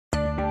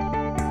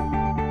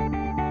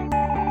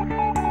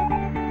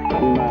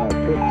15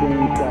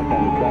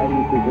 seconds.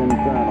 Guidance is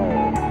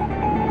internal.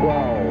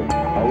 12,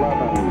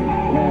 11,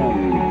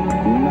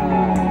 10,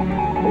 9.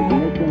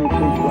 Ignition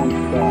sequence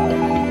start.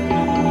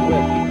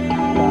 6,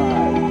 5,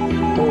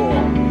 4,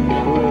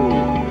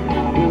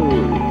 3, 2,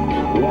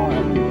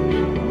 1,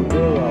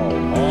 0.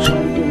 All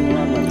engine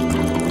running.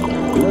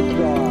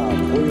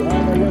 Liftoff. We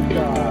have a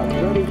liftoff.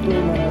 32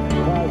 minutes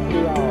past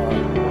the hour.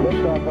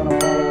 Liftoff on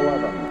Apollo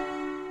 11.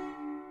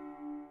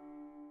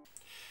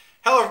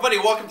 Hello everybody,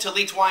 welcome to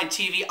Elite Wine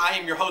TV. I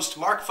am your host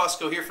Mark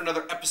Fusco here for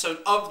another episode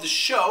of the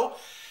show.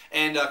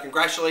 And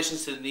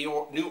congratulations to the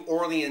New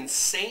Orleans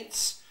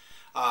Saints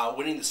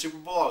winning the Super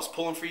Bowl. I was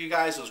pulling for you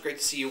guys. It was great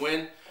to see you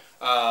win.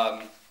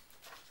 Not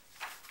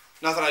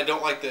that I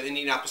don't like the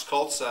Indianapolis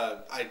Colts.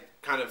 I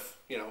kind of,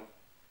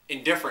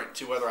 indifferent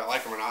to whether I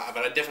like them or not,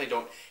 but I definitely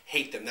don't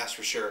hate them, that's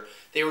for sure.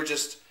 They were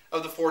just,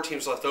 of the four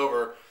teams left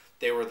over,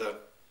 they were the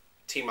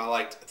team I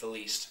liked the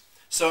least.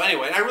 So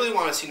anyway, and I really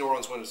want to see New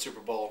Orleans win the Super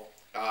Bowl.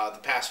 The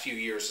past few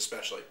years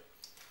especially.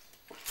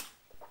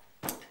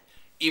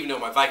 Even though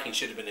my Vikings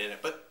should have been in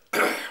it. But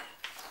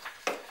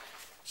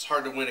it's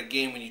hard to win a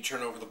game when you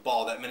turn over the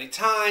ball that many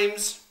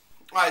times.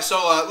 Alright,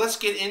 so let's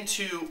get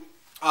into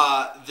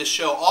the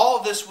show. All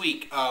of this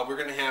week we're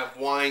going to have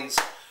wines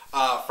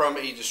from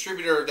a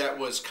distributor that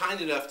was kind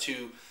enough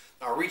to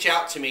reach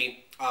out to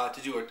me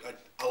to do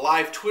a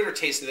live Twitter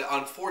tasting that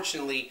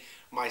unfortunately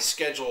my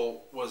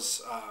schedule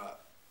was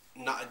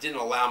didn't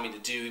allow me to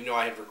do, even though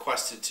I had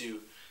requested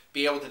to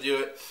be able to do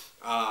it.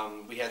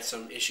 We had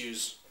some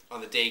issues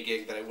on the day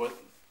gig that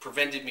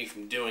prevented me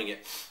from doing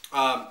it.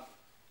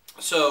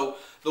 So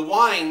the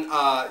wine,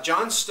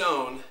 John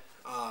Stone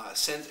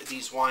sent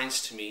these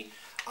wines to me,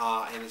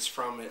 and it's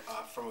from a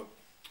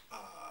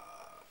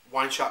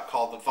wine shop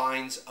called the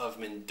Vines of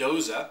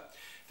Mendoza.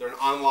 They're an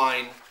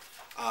online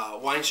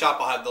wine shop.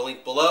 I'll have the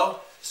link below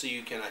so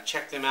you can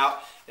check them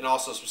out, and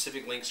also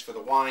specific links for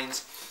the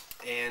wines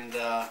and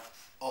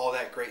all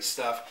that great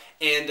stuff.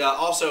 And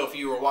also, if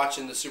you were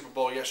watching the Super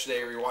Bowl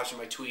yesterday, or you're watching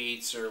my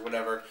tweets or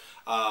whatever,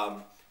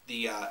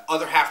 the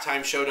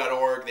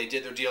otherhalftimeshow.org, they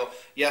did their deal.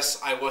 Yes,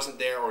 I wasn't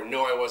there, or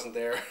no, I wasn't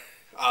there.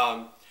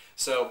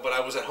 But I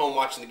was at home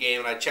watching the game,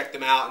 and I checked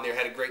them out, and they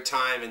had a great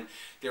time, and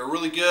they were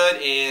really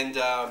good, and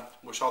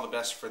wish all the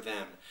best for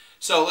them.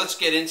 So let's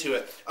get into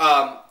it.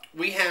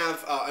 We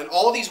have, and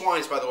all these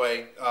wines, by the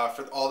way,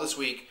 for all this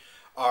week,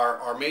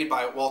 are made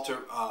by Walter.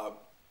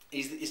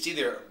 It's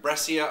either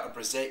Brescia or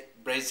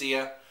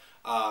Brescia.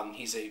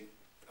 He's a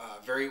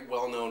very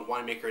well-known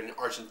winemaker in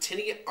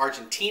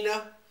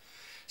Argentina.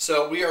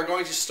 So we are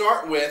going to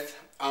start with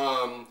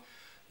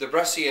the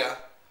Brescia.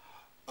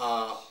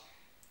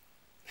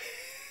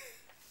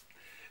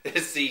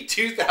 It's the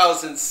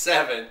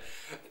 2007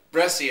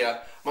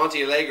 Bressia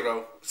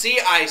Monteagrelo. See,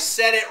 I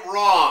said it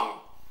wrong,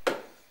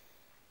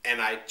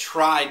 and I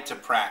tried to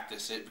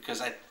practice it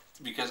because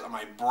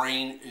my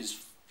brain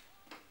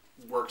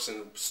works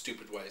in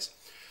stupid ways.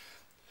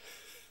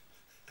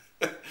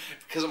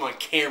 Because I'm on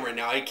camera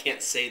now, I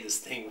can't say this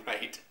thing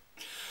right.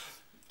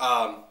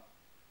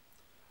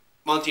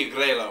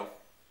 Monteagrelo.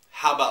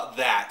 How about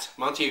that?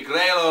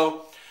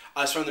 Monteagrelo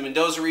is from the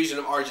Mendoza region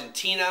of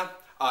Argentina.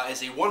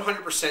 Is a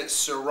 100%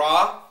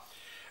 Syrah.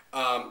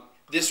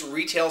 This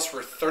retails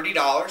for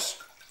 $30.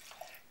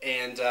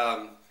 And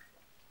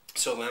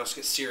so now let's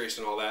get serious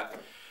and all that.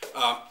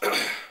 I'm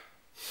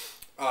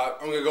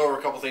going to go over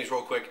a couple things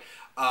real quick.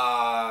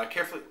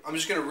 Carefully, I'm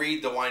just going to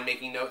read the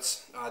winemaking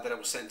notes that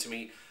was sent to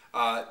me.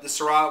 The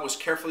Syrah was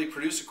carefully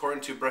produced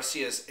according to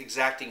Bressia's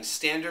exacting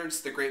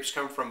standards. The grapes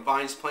come from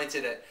vines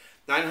planted at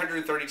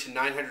 930 to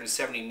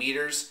 970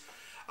 meters.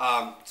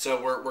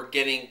 So we're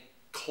getting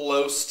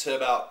close to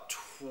about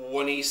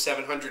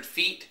 2,700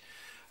 feet.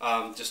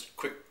 Just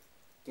quick,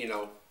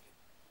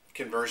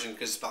 conversion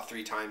because it's about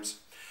 3 times.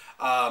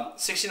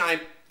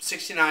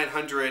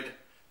 6,900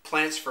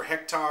 plants per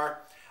hectare.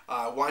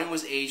 Wine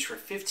was aged for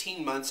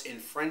 15 months in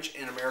French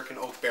and American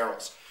oak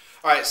barrels.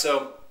 All right,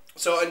 so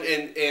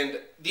and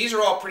these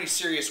are all pretty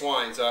serious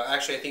wines.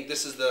 Actually, I think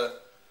this is the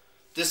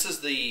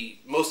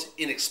most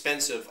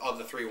inexpensive of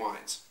the 3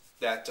 wines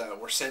that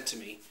were sent to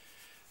me.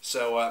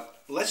 So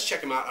let's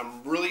check them out.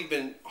 I'm really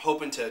been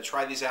hoping to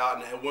try these out,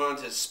 and I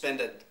wanted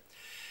to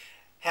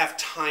have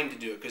time to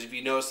do it, because if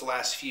you notice, the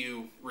last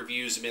few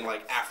reviews have been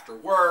like after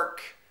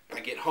work. I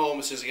get home,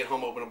 as soon as I get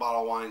home, open a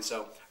bottle of wine.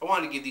 So I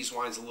wanted to give these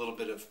wines a little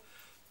bit of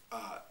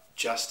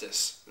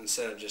justice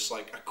instead of just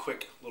like a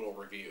quick little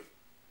review.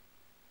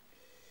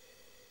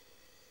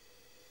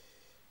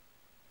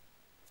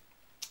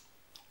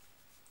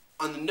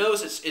 On the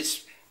nose,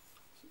 it's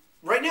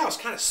right now it's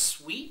kind of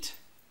sweet.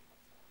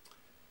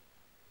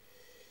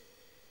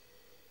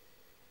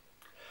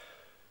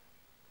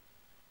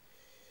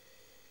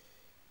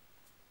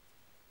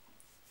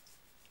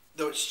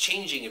 Though it's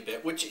changing a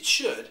bit, which it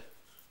should,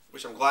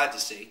 which I'm glad to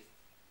see.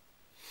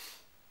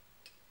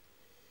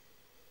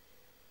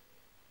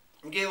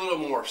 I'm getting a little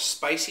more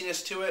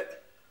spiciness to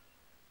it,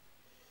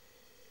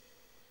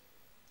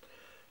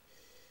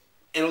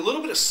 and a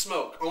little bit of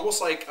smoke,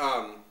 almost like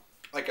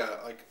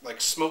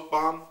smoke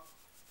bomb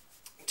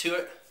to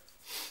it.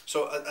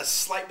 So a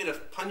slight bit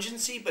of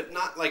pungency, but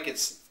not like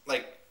it's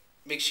like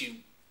makes you,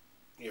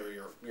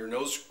 your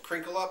nose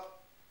crinkle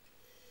up.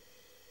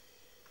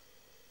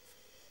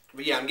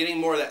 But yeah, I'm getting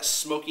more of that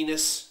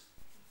smokiness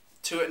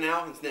to it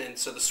now, and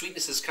so the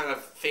sweetness has kind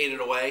of faded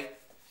away.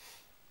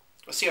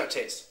 Let's see how it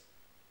tastes.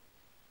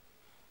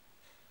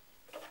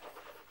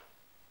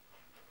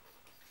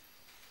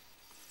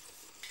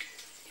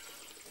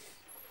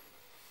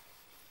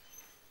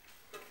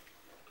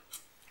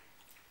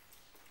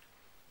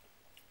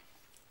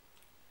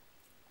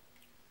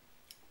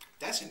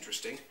 That's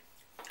interesting.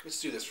 Let's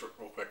do this real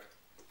quick.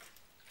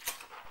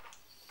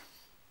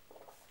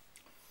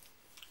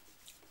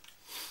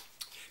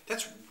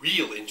 That's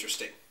real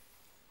interesting.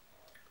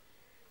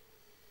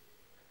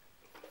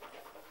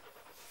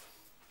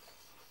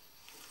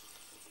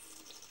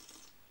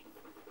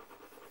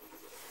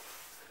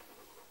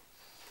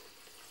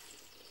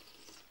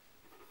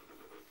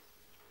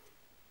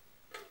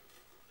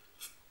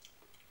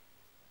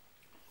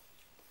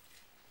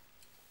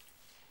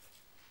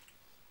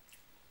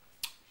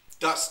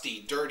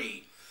 Dusty,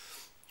 dirty.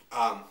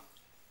 I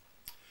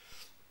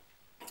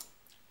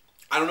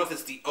don't know if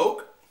it's the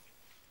oak,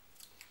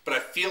 but I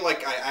feel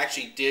like I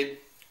actually did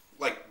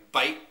like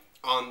bite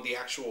on the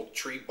actual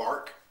tree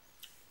bark,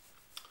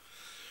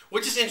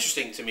 which is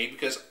interesting to me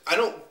because I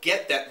don't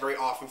get that very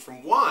often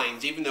from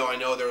wines, even though I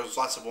know there's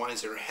lots of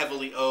wines that are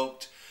heavily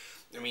oaked.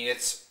 I mean,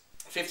 it's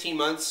 15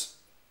 months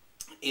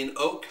in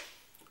oak,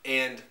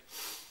 and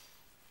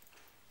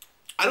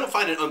I don't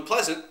find it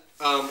unpleasant.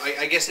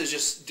 I guess it's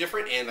just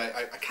different, and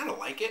I kind of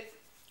like it.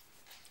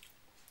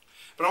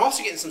 But I'm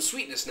also getting some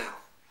sweetness now.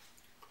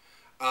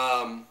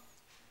 I'm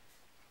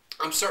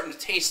starting to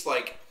taste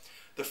like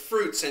the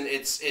fruits, and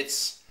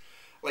it's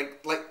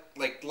like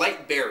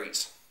light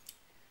berries,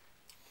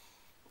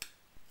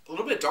 a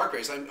little bit of dark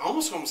berries. I'm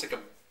almost like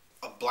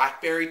a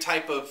blackberry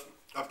type of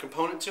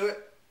component to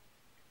it.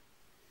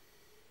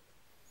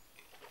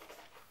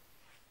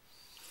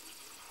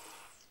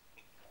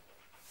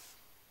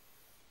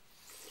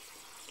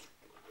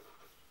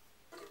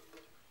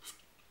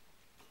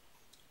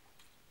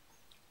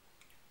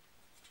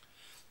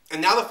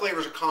 And now the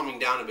flavors are calming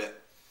down a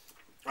bit.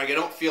 Like I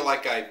don't feel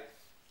like I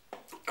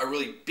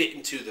really bit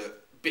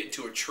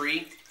into a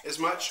tree as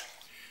much.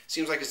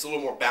 Seems like it's a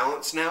little more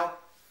balanced now.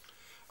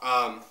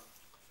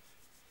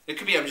 It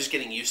could be I'm just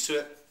getting used to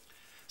it.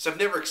 So I've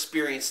never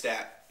experienced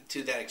that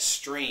to that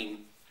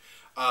extreme.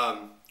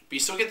 But you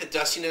still get the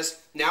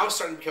dustiness. Now it's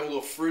starting to become a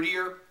little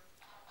fruitier.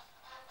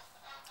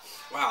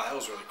 Wow, that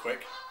was really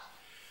quick.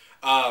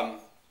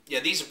 Yeah,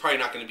 these are probably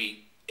not going to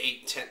be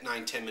 8, 10,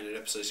 9, 10-minute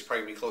episodes. They're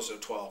probably going to be closer to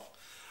 12.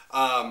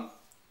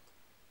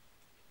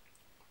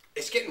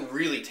 It's getting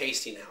really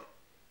tasty now.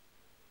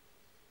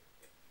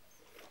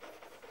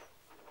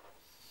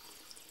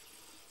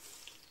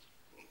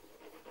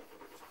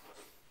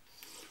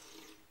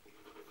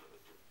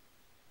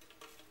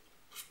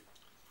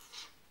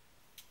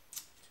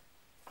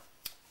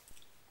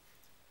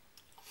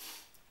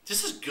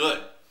 This is good.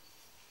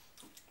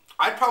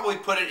 I'd probably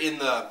put it in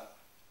the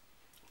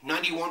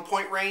 91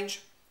 point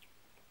range.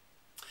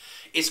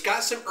 It's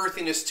got some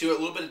earthiness to it, a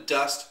little bit of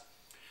dust,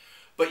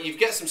 but you've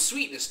got some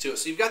sweetness to it.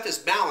 So you've got this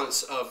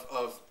balance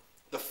of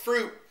the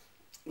fruit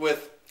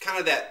with kind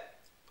of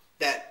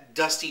that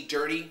dusty,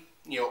 dirty,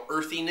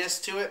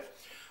 earthiness to it.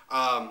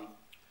 I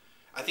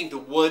think the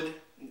wood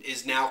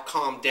is now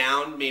calmed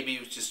down. Maybe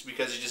it's just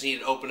because you just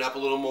need to open up a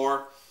little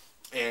more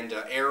and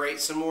aerate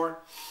some more.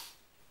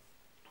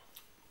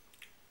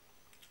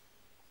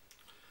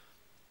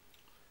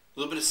 A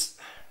little bit of,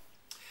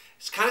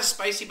 it's kind of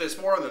spicy, but it's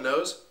more on the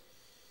nose.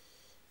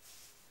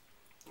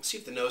 Let's see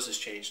if the nose has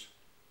changed.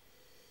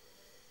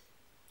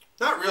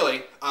 Not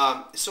really.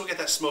 Still get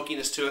that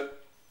smokiness to it.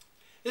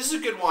 This is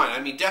a good wine. I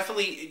mean,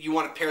 definitely you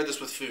want to pair this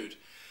with food.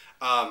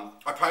 I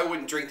probably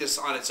wouldn't drink this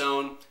on its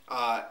own.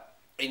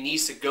 It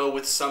needs to go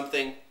with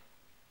something.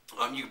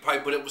 You could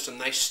probably put it with some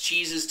nice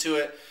cheeses to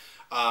it.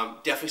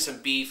 Definitely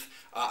some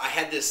beef. I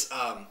had this,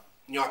 I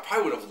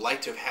probably would have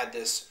liked to have had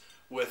this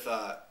with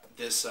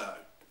this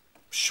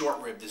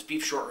short rib, this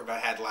beef short rib I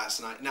had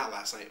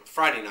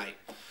Friday night.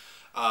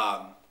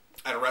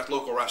 At a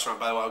local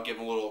restaurant. By the way, I'll give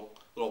them a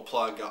little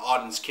plug,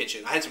 Auden's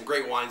Kitchen. I had some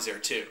great wines there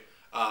too,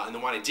 and the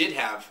wine I did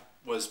have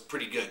was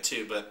pretty good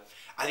too. But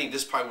I think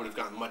this probably would have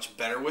gone much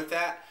better with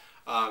that.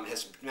 It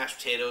has some mashed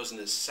potatoes and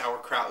this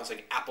sauerkraut. It's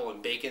like apple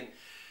and bacon,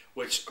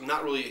 which I'm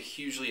not really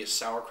hugely a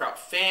sauerkraut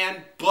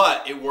fan,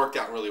 but it worked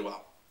out really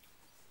well.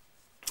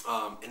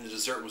 And the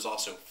dessert was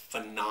also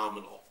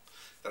phenomenal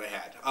that I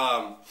had.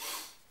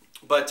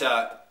 But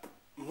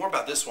more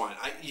about this wine.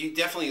 You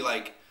definitely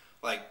like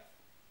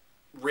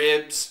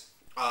ribs.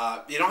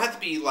 You don't have to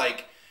be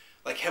like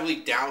heavily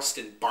doused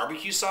in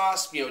barbecue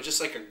sauce.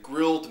 Just like a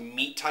grilled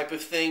meat type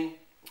of thing.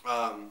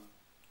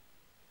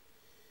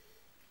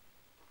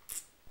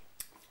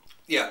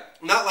 Yeah,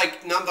 not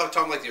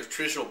talking like your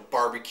traditional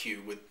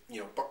barbecue with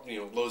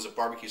loads of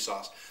barbecue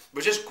sauce,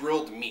 but just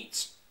grilled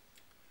meats.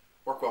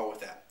 Work well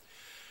with that.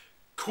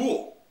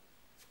 Cool.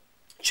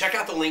 Check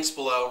out the links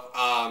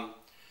below.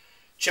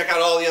 Check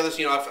out all the others.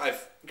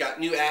 I've got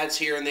new ads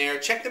here and there.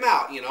 Check them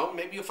out. You know,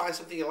 maybe you'll find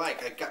something you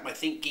like. I got my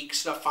Think Geek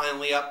stuff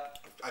finally up.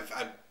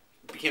 I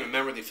became a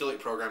member of the affiliate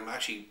program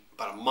actually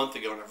about a month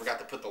ago, and I forgot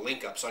to put the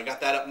link up. So I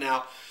got that up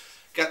now.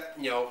 Got,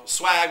 you know,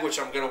 swag, which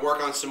I'm going to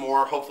work on some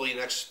more. Hopefully,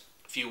 next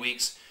few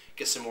weeks,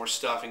 get some more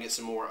stuff and get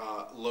some more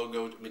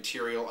logoed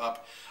material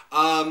up.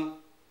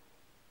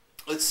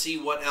 Let's see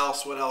what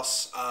else. What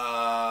else?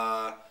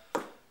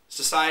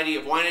 Society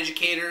of Wine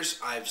Educators.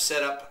 I've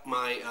set up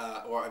my,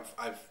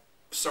 I've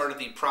started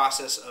the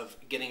process of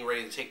getting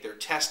ready to take their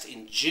test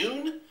in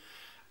June.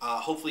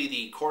 Hopefully,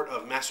 the Court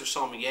of Master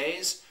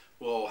Sommeliers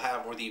will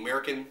have, or the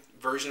American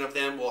version of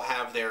them will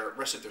have their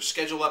rest of their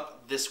schedule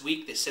up this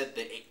week. They said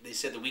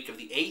the week of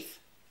the 8th,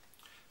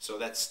 so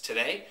that's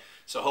today.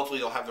 So hopefully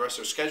they'll have the rest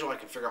of their schedule. I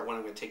can figure out when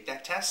I'm going to take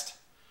that test.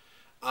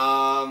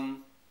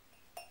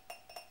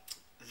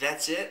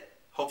 That's it.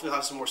 Hopefully I'll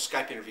have some more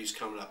Skype interviews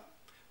coming up.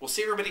 We'll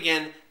see everybody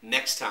again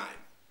next time.